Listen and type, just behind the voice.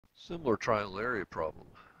Similar triangle area problem.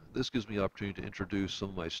 This gives me the opportunity to introduce some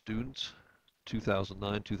of my students.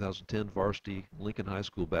 2009-2010 varsity Lincoln High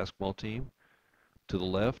School basketball team. To the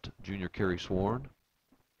left, junior Kerry Sworn.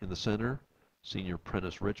 In the center, senior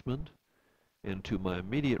Prentice Richmond. And to my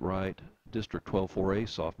immediate right, District 12-4A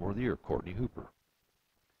sophomore of the year, Courtney Hooper.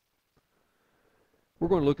 We're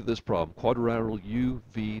going to look at this problem. Quadrilateral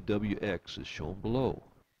UVWX is shown below.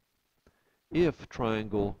 If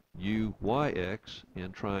triangle UYX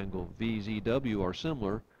and triangle VZW are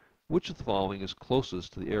similar, which of the following is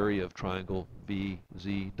closest to the area of triangle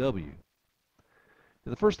VZW? And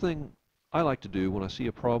the first thing I like to do when I see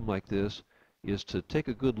a problem like this is to take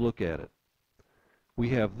a good look at it. We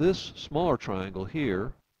have this smaller triangle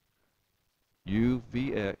here,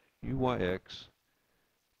 UYX,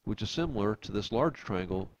 which is similar to this large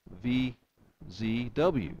triangle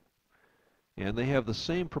VZW. And they have the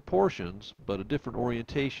same proportions, but a different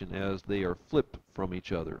orientation as they are flipped from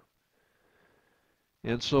each other.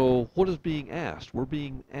 And so what is being asked? We're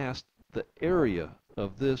being asked the area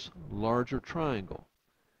of this larger triangle.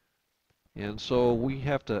 And so we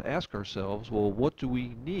have to ask ourselves, well, what do we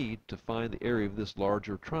need to find the area of this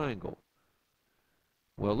larger triangle?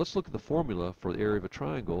 Well, let's look at the formula for the area of a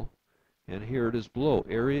triangle. And here it is below.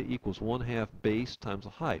 Area equals 1/2 base times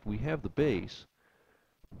the height. We have the base,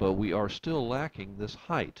 but we are still lacking this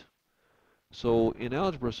height. So in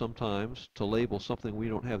algebra sometimes, to label something we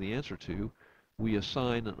don't have the answer to, we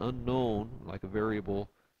assign an unknown, like a variable,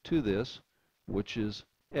 to this, which is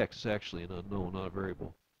x. It's actually an unknown, not a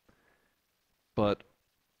variable. But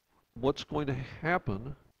what's going to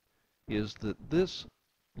happen is that this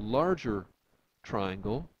larger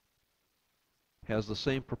triangle has the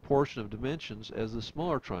same proportion of dimensions as the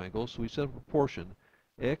smaller triangle, so we set a proportion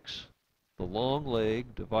x, the long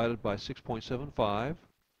leg, divided by 6.75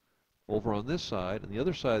 over on this side. And the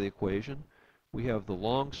other side of the equation, we have the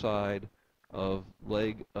long side of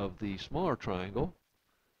leg of the smaller triangle,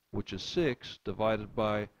 which is 6, divided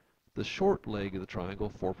by the short leg of the triangle,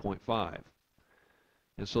 4.5.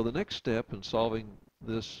 And so the next step in solving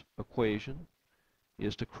this equation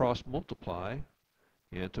is to cross multiply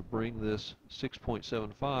and to bring this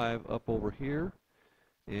 6.75 up over here.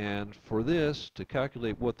 And for this, to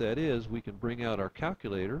calculate what that is, we can bring out our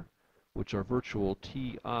calculator, which are virtual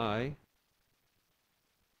TI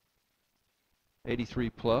 83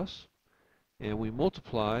 plus, and we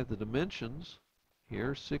multiply the dimensions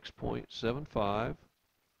here, 6.75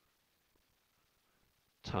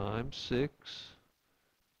 times 6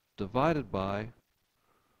 divided by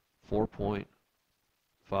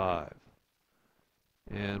 4.5.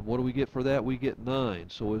 And what do we get for that? We get 9.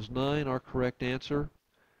 So is 9 our correct answer?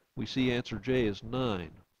 We see answer J is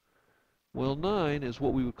 9. Well, 9 is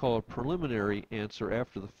what we would call a preliminary answer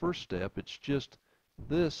after the first step. It's just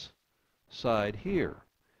this side here.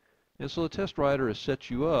 And so the test writer has set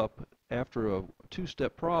you up after a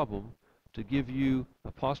two-step problem to give you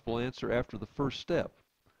a possible answer after the first step.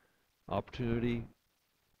 Opportunity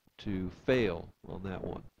to fail on that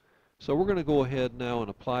one. So we're going to go ahead now and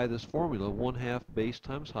apply this formula, 1/2 base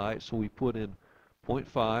times height. So we put in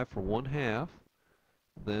 0.5 for 1/2.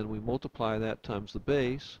 Then we multiply that times the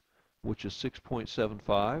base, which is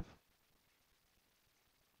 6.75.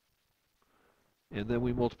 And then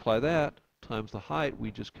we multiply that times the height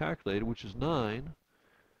we just calculated, which is 9.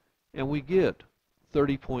 And we get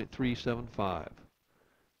 30.375.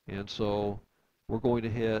 And so we're going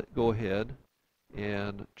to go ahead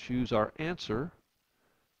and choose our answer,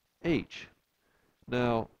 H.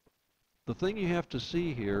 Now, the thing you have to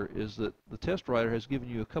see here is that the test writer has given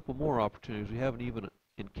you a couple more opportunities we haven't even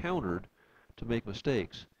encountered to make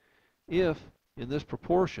mistakes. If, in this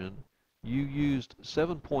proportion, you used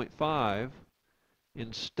 7.5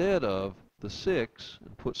 instead of the 6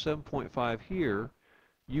 and put 7.5 here,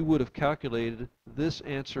 you would have calculated this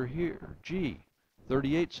answer here, G,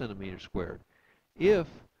 38 centimeters squared. If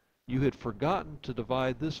you had forgotten to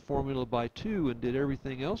divide this formula by 2 and did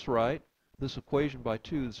everything else right, this equation by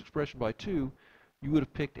 2, this expression by 2, you would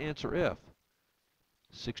have picked answer F,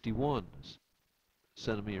 61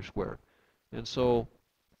 centimeters squared. And so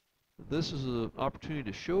this is an opportunity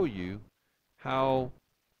to show you how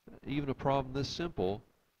even a problem this simple,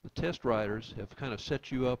 the test writers have kind of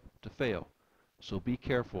set you up to fail. So be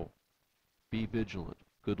careful, be vigilant.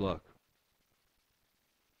 Good luck.